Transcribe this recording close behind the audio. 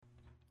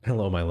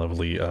Hello, my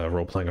lovely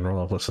role-playing and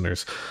roll-up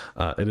listeners.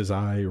 It is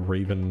I,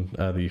 Raven,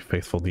 the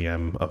faithful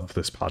DM of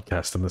this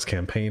podcast and this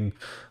campaign,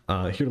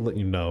 here to let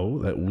you know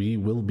that we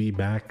will be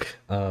back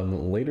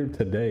later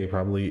today,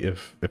 probably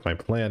if my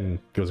plan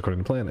goes according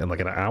to plan, in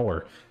like an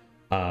hour,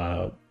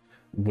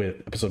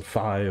 with episode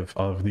 5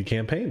 of the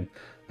campaign.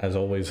 As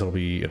always, it'll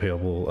be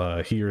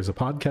available here as a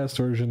podcast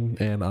version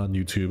and on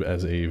YouTube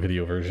as a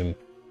video version.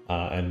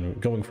 And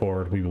going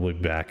forward, we will be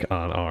back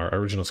on our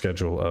original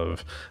schedule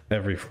of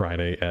every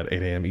Friday at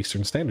 8 a.m.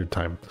 Eastern Standard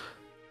Time.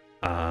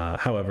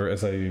 However,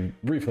 as I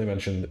briefly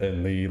mentioned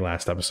in the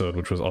last episode,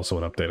 which was also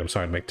an update, I'm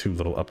sorry to make two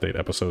little update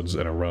episodes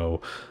in a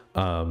row.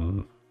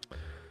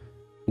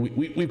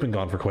 We've been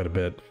gone for quite a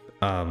bit.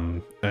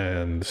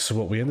 And so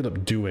what we ended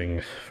up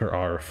doing for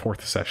our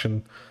 4th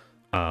session,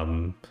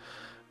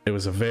 it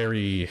was a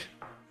very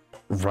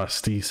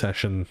rusty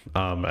session,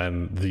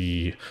 and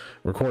the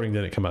recording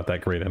didn't come out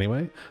that great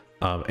anyway.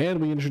 And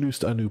we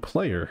introduced a new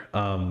player,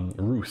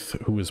 Ruth,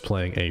 who is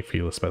playing a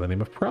Felis by the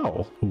name of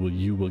Prowl, who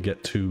you will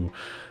get to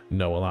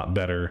know a lot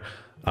better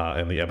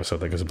in the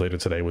episode that goes up later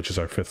today, which is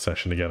our 5th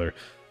session together.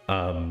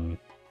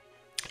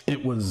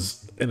 It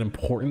was an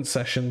important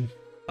session,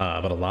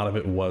 but a lot of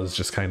it was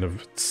just kind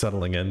of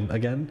settling in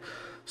again.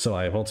 So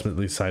I have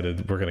ultimately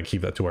decided we're going to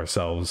keep that to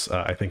ourselves.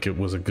 I think it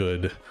was a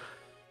good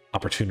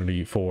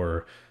opportunity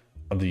for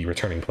the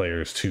returning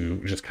players to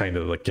just kind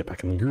of like get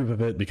back in the groove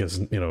of it, because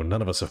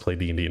none of us have played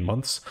D&D in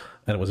months,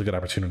 and it was a good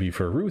opportunity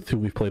for Ruth, who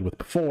we've played with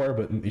before,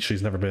 but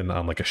she's never been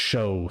on like a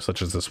show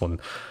such as this one,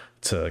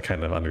 to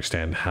kind of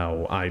understand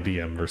how I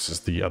DM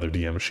versus the other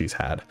DMs she's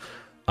had.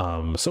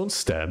 So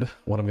instead,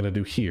 what I'm going to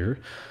do here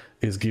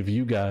is give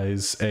you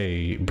guys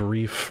a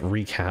brief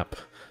recap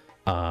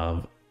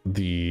of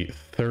the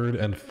 3rd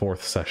and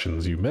 4th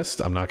sessions you missed.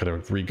 I'm not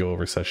going to re-go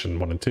over session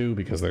 1 and 2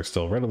 because they're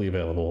still readily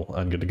available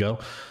and good to go.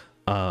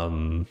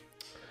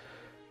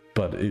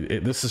 But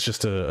this is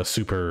just a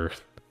super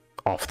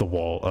off the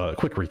wall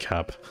quick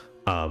recap,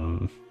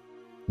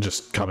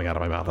 just coming out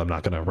of my mouth. I'm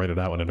not going to write it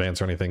out in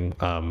advance or anything.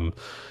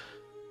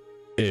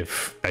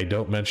 If I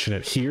don't mention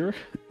it here,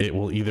 it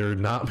will either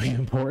not be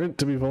important,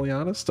 to be fully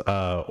honest,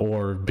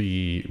 or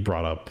be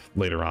brought up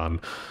later on,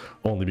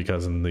 only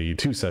because in the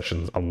 2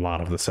 sessions, a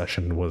lot of the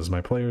session was my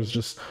players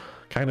just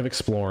kind of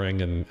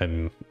exploring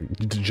and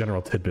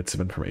general tidbits of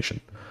information.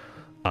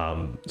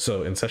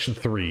 So in session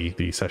 3,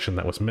 the session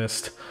that was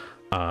missed,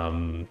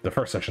 the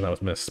first session that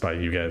was missed by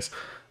you guys,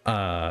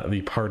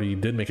 the party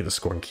did make it to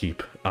Scorn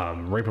Keep.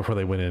 Right before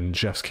they went in,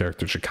 Jeff's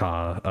character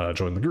Chaka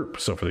joined the group.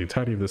 So for the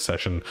entirety of this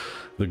session,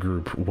 the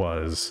group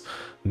was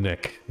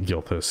Nick,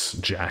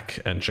 Gilthus, Jack,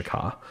 and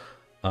Chaka.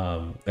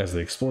 As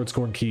they explored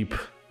Scorn Keep,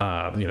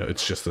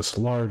 it's just this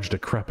large,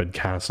 decrepit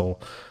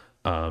castle.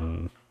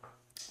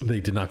 They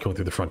did not go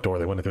through the front door.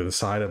 They went through the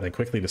side, and they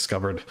quickly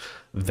discovered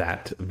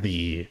that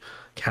the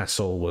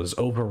castle was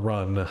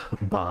overrun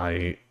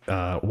by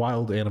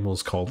wild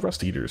animals called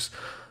rust eaters.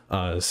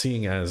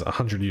 Seeing as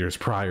 100 years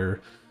prior,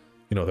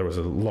 there was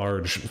a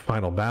large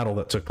final battle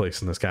that took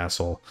place in this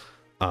castle.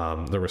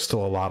 There was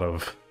still a lot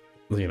of,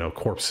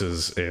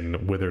 corpses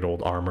in withered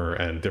old armor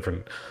and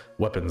different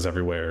weapons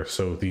everywhere.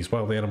 So these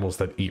wild animals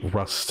that eat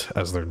rust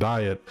as their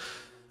diet,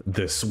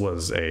 this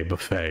was a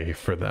buffet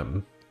for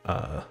them.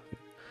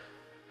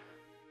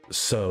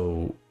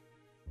 So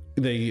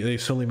they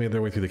slowly made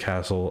their way through the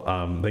castle.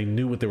 They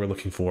knew what they were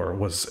looking for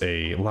was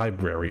a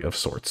library of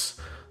sorts,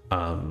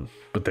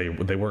 but they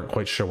weren't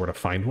quite sure where to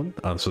find one,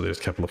 so they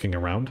just kept looking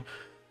around.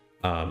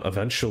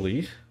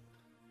 Eventually,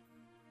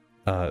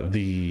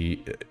 the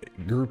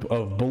group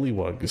of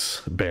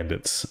bullywugs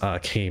bandits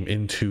came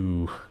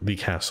into the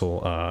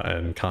castle,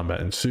 and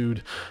combat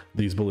ensued.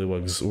 These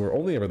bullywugs were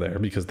only ever there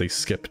because they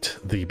skipped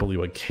the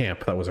bullywug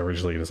camp that was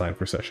originally designed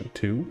for session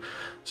 2.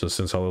 So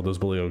since all of those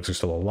bullywugs are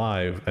still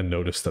alive and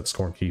noticed that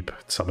Scornkeep,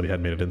 somebody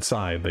had made it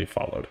inside, they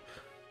followed.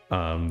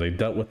 They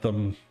dealt with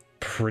them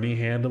pretty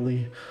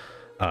handily.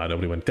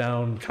 Nobody went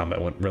down.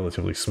 Combat went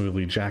relatively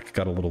smoothly. Jack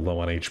got a little low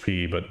on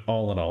HP, but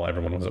all in all,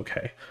 everyone was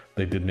okay.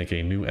 They did make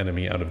a new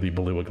enemy out of the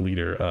bullywug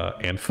leader,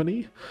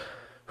 Anthony,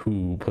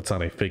 who puts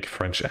on a fake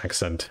French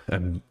accent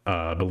and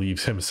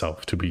believes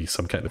himself to be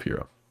some kind of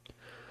hero.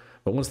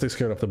 But once they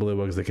scared off the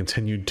bullywugs, they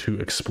continued to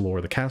explore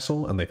the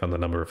castle, and they found a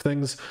number of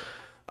things.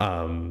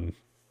 The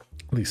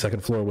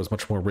second floor was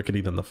much more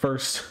rickety than the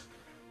first.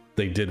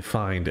 They did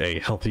find a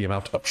healthy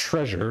amount of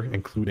treasure,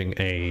 including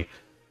a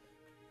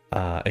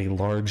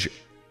large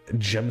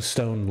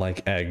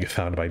gemstone-like egg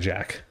found by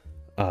Jack.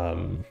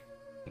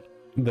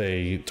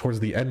 They, towards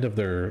the end of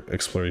their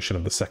exploration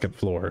of the second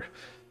floor,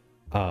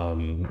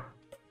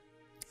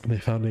 they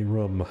found a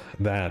room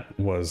that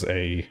was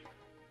a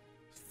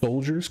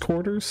soldier's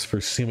quarters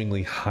for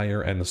seemingly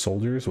higher-end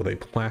soldiers, with a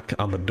plaque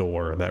on the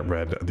door that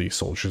read "The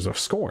Soldiers of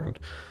Scorn."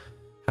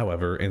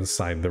 However,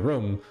 inside the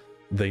room,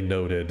 they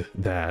noted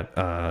that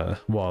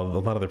while a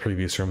lot of the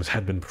previous rooms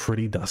had been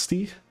pretty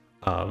dusty,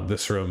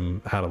 this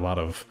room had a lot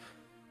of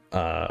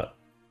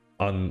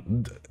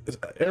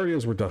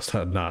areas where dust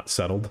had not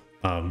settled,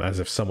 as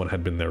if someone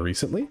had been there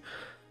recently.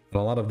 And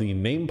a lot of the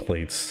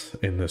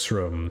nameplates in this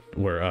room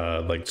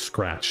were like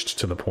scratched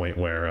to the point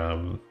where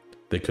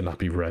they could not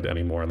be read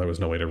anymore, and there was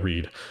no way to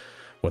read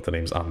what the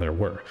names on there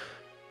were.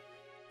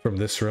 From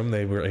this room,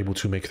 they were able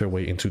to make their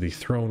way into the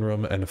throne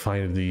room and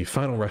find the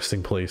final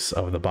resting place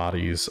of the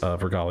bodies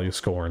of Regalia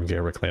Scorn,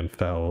 Garrick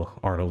Lanfell,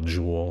 Arnold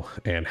Jewel,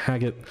 and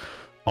Haggett.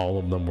 All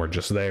of them were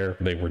just there.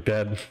 They were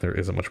dead. There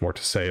isn't much more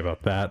to say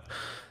about that.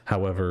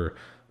 However,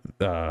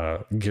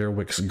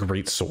 Gerwick's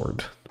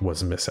greatsword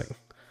was missing.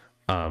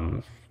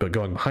 But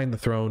going behind the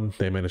throne,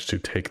 they managed to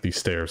take the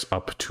stairs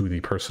up to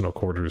the personal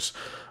quarters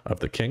of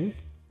the king.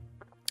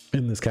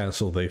 In this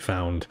castle, they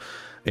found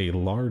a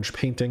large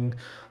painting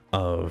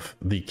of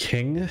the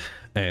king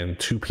and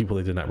two people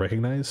they did not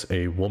recognize,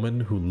 a woman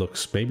who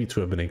looks maybe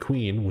to have been a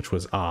queen, which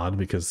was odd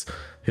because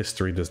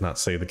history does not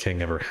say the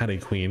king ever had a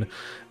queen,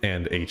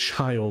 and a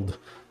child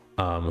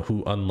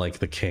who, unlike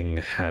the king,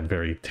 had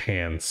very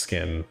tan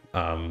skin.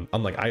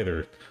 Unlike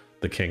either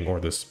the king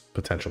or this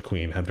potential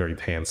queen, had very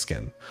tan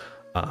skin,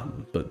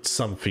 but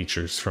some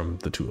features from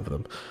the two of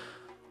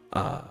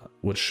them,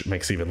 which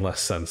makes even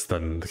less sense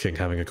than the king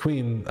having a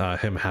queen.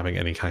 Him having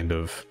any kind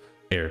of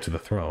heir to the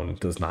throne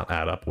does not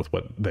add up with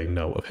what they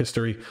know of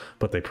history.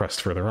 But they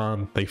pressed further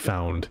on. They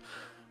found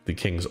the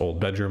king's old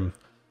bedroom,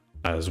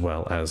 as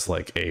well as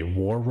like a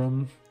war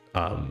room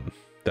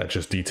that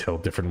just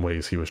detailed different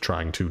ways he was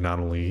trying to not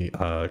only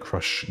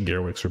crush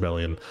Gerwick's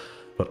rebellion,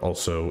 but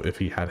also, if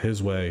he had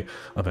his way,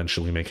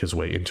 eventually make his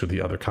way into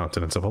the other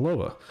continents of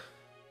Alova.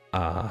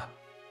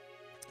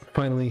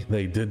 Finally,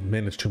 they did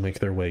manage to make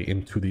their way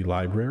into the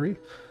library.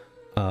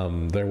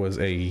 There was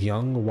a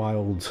young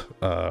wild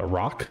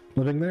roc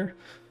living there,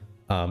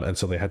 and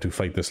so they had to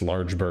fight this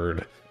large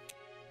bird,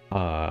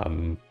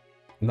 not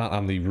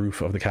on the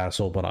roof of the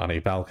castle, but on a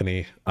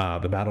balcony.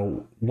 The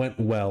battle went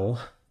well.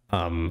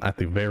 At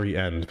the very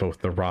end, both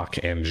the roc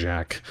and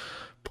Jack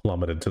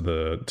plummeted to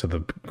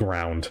the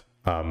ground.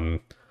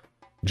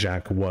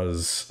 Jack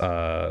was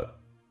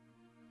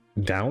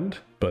downed,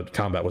 but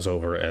combat was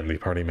over, and the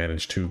party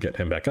managed to get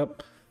him back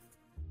up.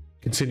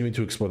 Continuing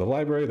to explore the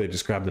library, they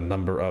just grabbed a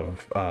number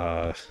of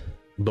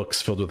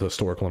books filled with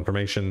historical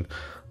information.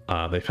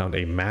 They found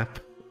a map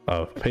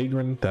of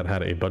Pagran that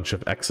had a bunch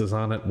of X's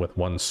on it with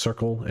one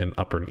circle in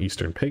Upper and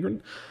Eastern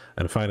Pagran.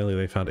 And finally,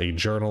 they found a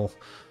journal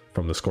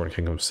from the Scorn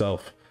King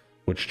himself,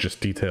 which just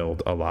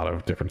detailed a lot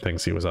of different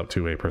things he was up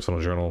to, a personal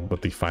journal,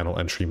 but the final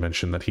entry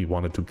mentioned that he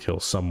wanted to kill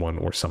someone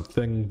or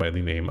something by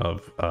the name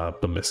of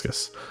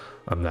Bemiscus.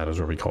 And that is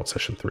where we called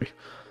Session 3.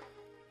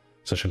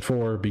 Session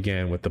 4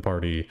 began with the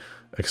party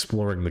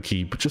exploring the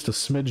keep just a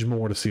smidge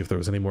more to see if there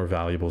was any more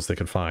valuables they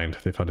could find.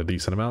 They found a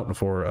decent amount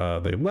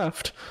before they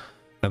left,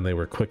 and they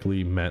were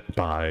quickly met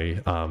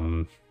by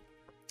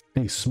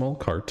a small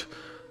cart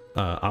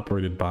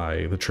operated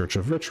by the Church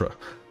of Ritra.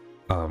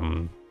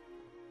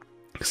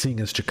 Seeing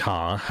as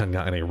Chaka had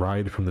gotten a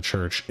ride from the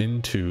church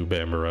into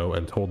Bamborough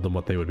and told them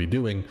what they would be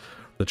doing,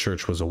 the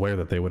church was aware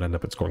that they would end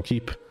up at Scorn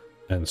Keep,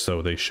 and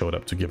so they showed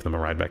up to give them a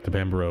ride back to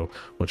Bamborough,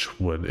 which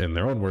would, in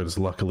their own words,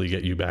 luckily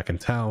get you back in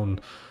town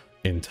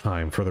in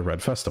time for the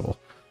Red Festival.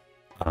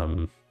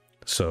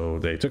 So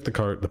they took the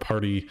cart. The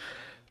party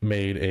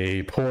made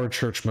a poor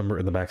church member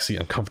in the backseat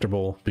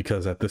uncomfortable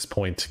because at this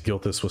point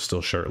Gilthus was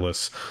still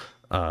shirtless.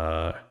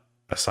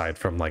 Aside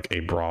from like a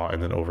bra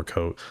and an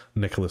overcoat,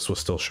 Nicholas was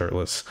still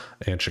shirtless,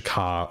 and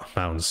Chaka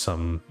found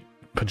some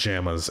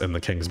pajamas in the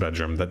king's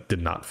bedroom that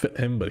did not fit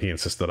him, but he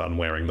insisted on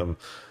wearing them.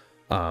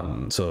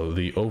 So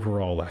the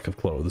overall lack of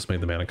clothes made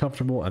the man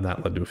uncomfortable, and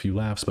that led to a few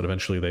laughs, but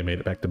eventually they made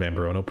it back to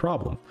Bamborough, no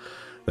problem.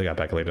 They got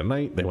back late at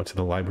night. They went to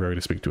the library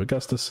to speak to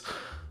Augustus.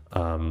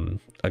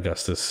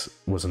 Augustus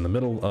was in the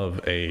middle of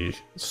a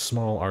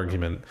small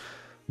argument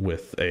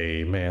with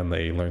a man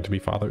they learned to be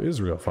Father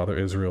Israel. Father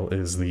Israel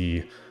is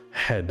the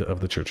head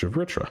of the Church of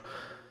Ritra.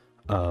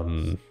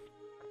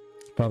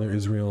 Father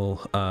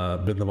Israel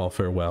bid them all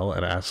farewell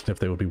and asked if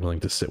they would be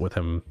willing to sit with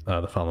him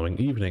the following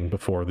evening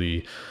before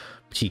the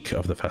peak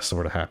of the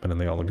festival to happen, and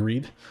they all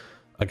agreed.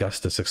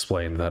 Augustus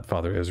explained that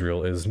Father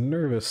Israel is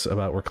nervous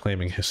about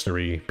reclaiming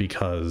history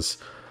because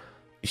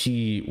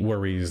he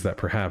worries that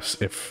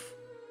perhaps if,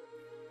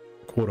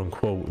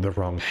 quote-unquote, the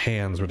wrong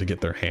hands were to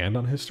get their hand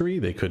on history,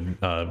 they could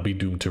be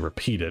doomed to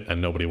repeat it,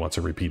 and nobody wants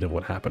a repeat of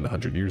what happened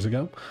 100 years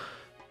ago.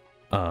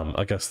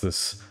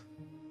 Augustus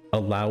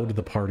allowed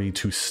the party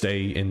to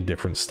stay in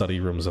different study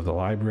rooms of the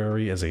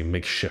library as a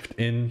makeshift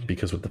inn,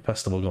 because with the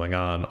festival going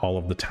on, all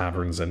of the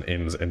taverns and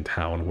inns in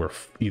town were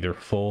either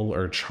full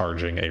or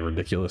charging a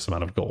ridiculous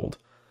amount of gold.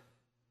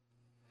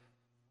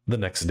 The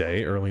next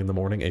day, early in the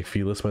morning, a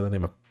felis by the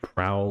name of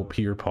Prowl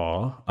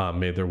Peerpaw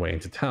made their way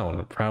into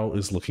town. Prowl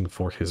is looking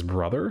for his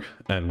brother,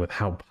 and with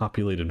how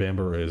populated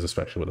Bamborough is,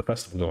 especially with the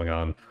festival going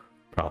on,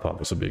 Prowl thought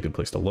this would be a good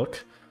place to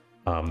look.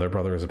 Their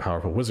brother is a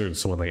powerful wizard,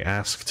 so when they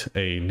asked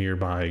a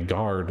nearby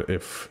guard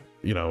if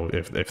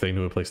they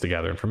knew a place to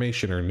gather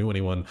information or knew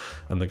anyone,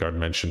 and the guard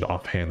mentioned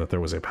offhand that there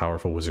was a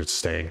powerful wizard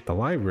staying at the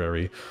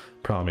library,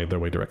 Prowl made their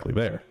way directly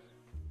there.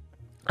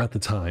 At the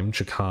time,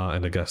 Chaka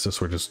and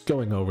Augustus were just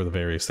going over the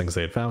various things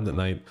they had found at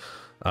night,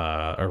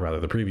 or rather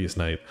the previous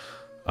night.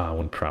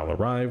 When Prowl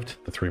arrived,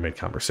 the three made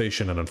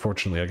conversation, and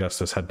unfortunately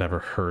Augustus had never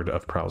heard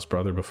of Prowl's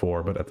brother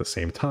before, but at the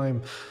same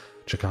time,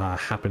 Chaka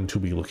happened to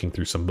be looking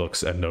through some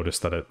books and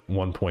noticed that at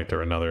one point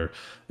or another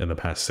in the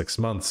past 6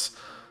 months,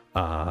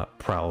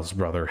 Prowl's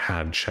brother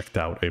had checked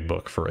out a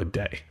book for a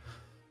day.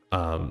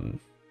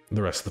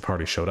 The rest of the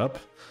party showed up,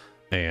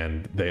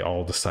 and they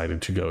all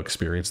decided to go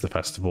experience the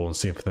festival and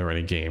see if there were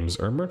any games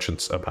or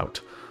merchants about.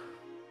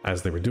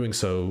 As they were doing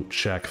so,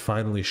 Shaq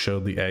finally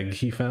showed the egg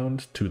he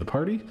found to the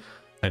party,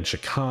 and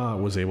Chaka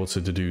was able to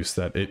deduce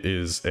that it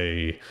is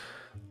a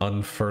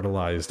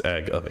unfertilized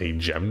egg of a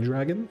gem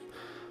dragon.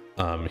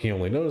 He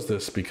only knows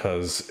this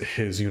because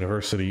his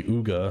university,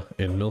 Uga,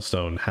 in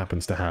Millstone,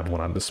 happens to have one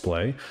on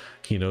display.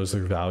 He knows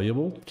they're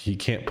valuable. He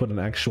can't put an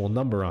actual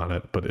number on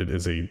it, but it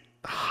is a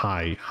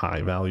high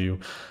value,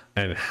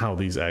 and how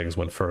these eggs,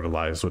 when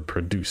fertilized, would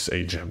produce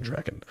a gem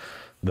dragon.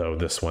 Though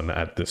this one,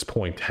 at this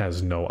point,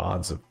 has no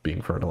odds of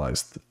being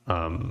fertilized.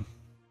 They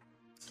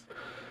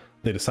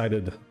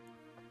decided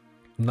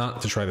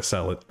not to try to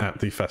sell it at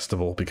the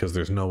festival because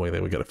there's no way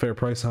they would get a fair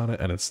price on it,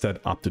 and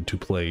instead opted to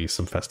play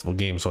some festival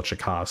games while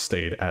Chaka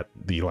stayed at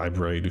the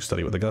library to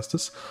study with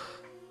Augustus.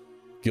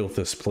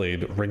 Gilthus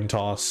played ring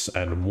toss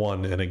and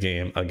won in a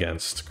game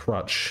against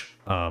Crutch,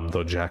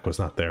 though Jack was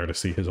not there to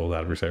see his old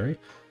adversary.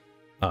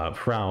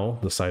 Prowl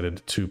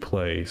decided to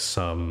play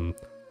some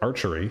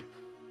archery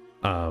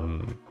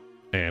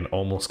and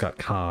almost got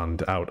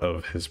conned out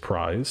of his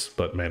prize,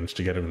 but managed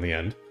to get him in the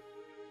end.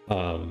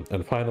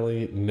 And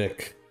finally,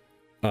 Nick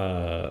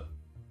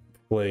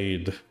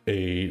played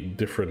a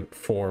different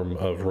form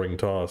of ring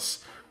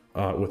toss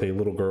with a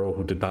little girl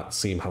who did not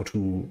seem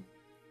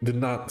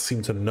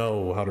to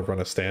know how to run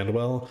a stand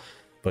well,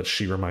 but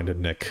she reminded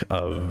Nick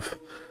of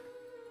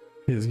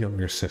his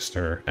younger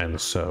sister, and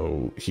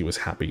so he was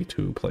happy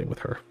to play with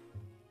her.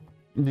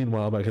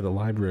 Meanwhile, back at the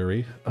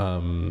library,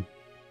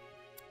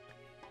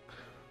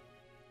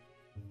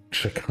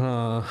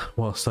 Chaka,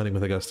 while studying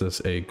with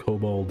Augustus, a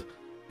kobold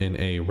in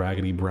a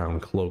raggedy brown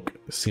cloak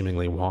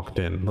seemingly walked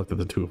in, looked at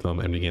the two of them,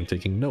 and began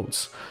taking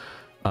notes.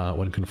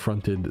 When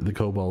confronted, the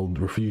kobold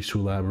refused to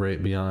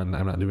elaborate beyond,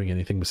 "I'm not doing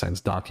anything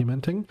besides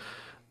documenting."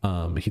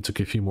 He took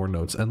a few more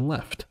notes and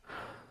left.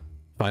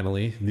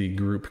 Finally, the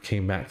group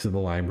came back to the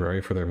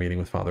library for their meeting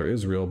with Father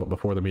Israel, but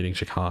before the meeting,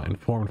 Chaka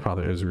informed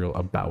Father Israel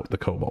about the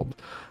kobold.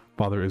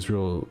 Father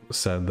Israel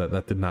said that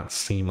that did not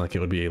seem like it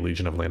would be a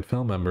Legion of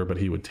Landfell member, but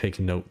he would take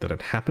note that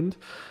it happened,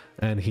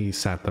 and he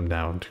sat them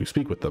down to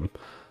speak with them.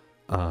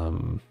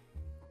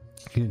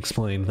 He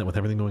explained that with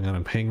everything going on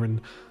in Penguin,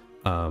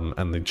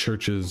 and the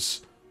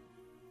churches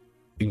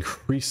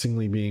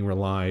increasingly being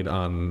relied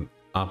on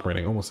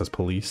operating almost as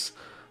police,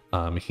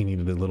 he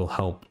needed a little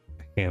help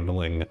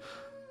handling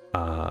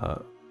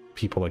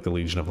people like the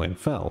Legion of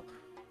Landfell.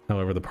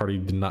 However, the party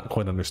did not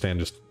quite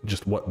understand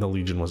just what the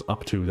Legion was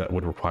up to that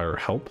would require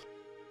help.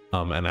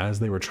 And as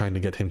they were trying to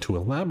get him to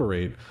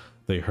elaborate,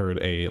 they heard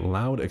a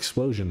loud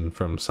explosion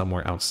from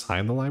somewhere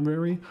outside the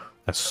library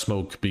as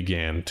smoke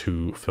began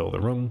to fill the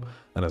room.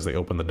 And as they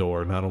opened the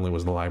door, not only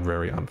was the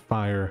library on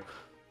fire,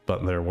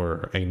 but there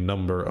were a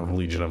number of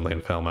Legion of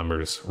Landfell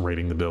members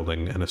raiding the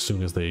building. And as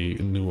soon as they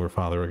knew where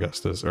Father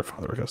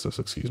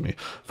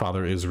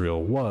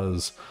Israel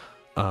was,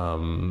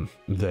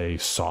 they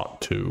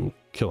sought to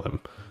kill him.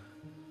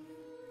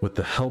 With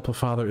the help of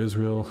Father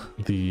Israel,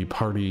 the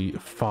party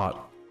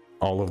fought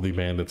all of the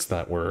bandits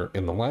that were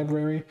in the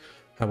library.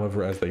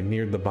 However, as they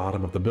neared the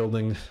bottom of the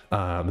building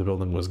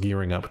was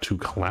gearing up to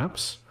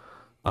collapse.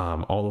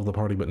 All of the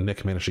party but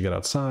Nick managed to get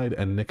outside,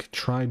 and Nick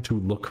tried to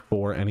look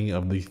for any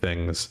of the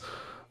things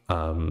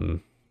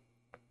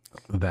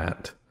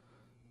that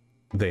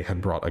they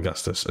had brought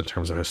Augustus in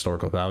terms of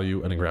historical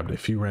value, and he grabbed a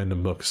few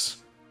random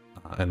books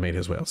and made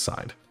his way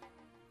outside.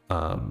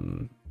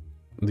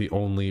 The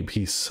only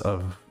piece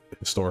of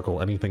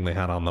historical anything they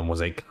had on them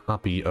was a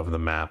copy of the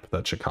map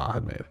that Chaka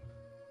had made.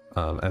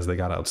 As they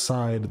got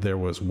outside, there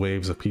was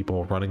waves of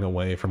people running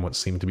away from what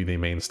seemed to be the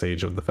main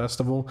stage of the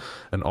festival,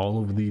 and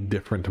all of the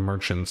different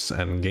merchants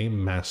and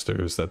game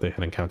masters that they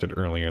had encountered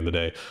earlier in the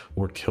day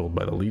were killed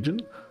by the Legion.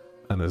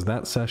 And as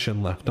that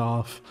session left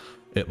off,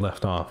 it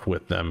left off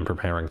with them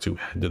preparing to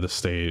head to the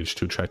stage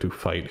to try to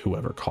fight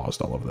whoever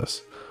caused all of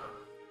this.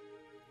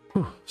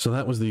 So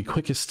that was the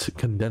quickest,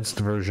 condensed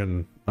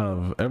version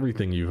of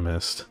everything you've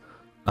missed.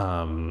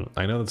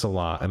 I know that's a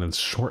lot, and it's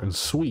short and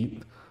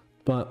sweet,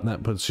 but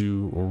that puts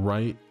you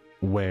right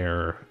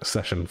where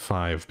session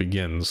 5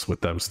 begins, with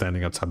them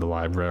standing outside the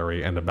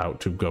library and about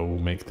to go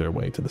make their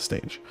way to the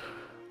stage.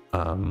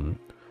 For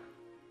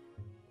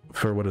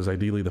what is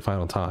ideally the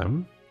final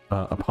time,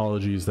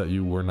 apologies that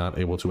you were not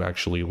able to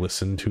actually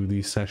listen to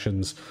these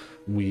sessions.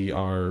 We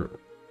are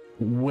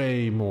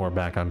way more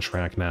back on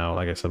track now.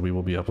 Like I said, we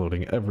will be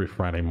uploading every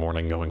Friday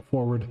morning going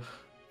forward.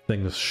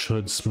 Things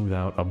should smooth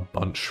out a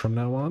bunch from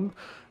now on.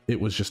 It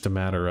was just a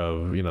matter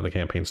of, the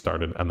campaign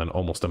started, and then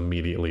almost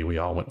immediately we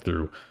all went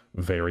through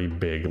very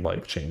big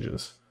life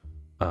changes.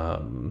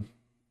 So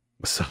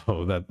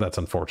that's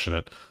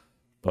unfortunate,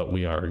 but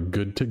we are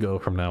good to go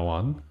from now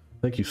on.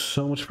 thank you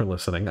so much for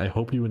listening. I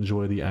hope you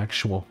enjoy the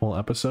actual full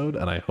episode,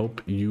 and I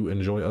hope you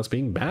enjoy us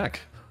being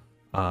back.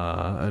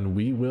 And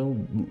we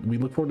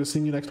look forward to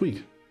seeing you next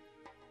week.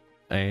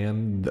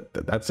 And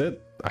that's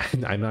it.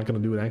 I'm not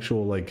going to do an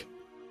actual like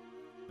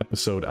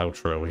episode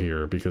outro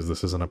here because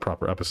this isn't a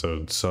proper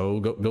episode. So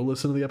go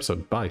listen to the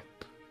episode. Bye.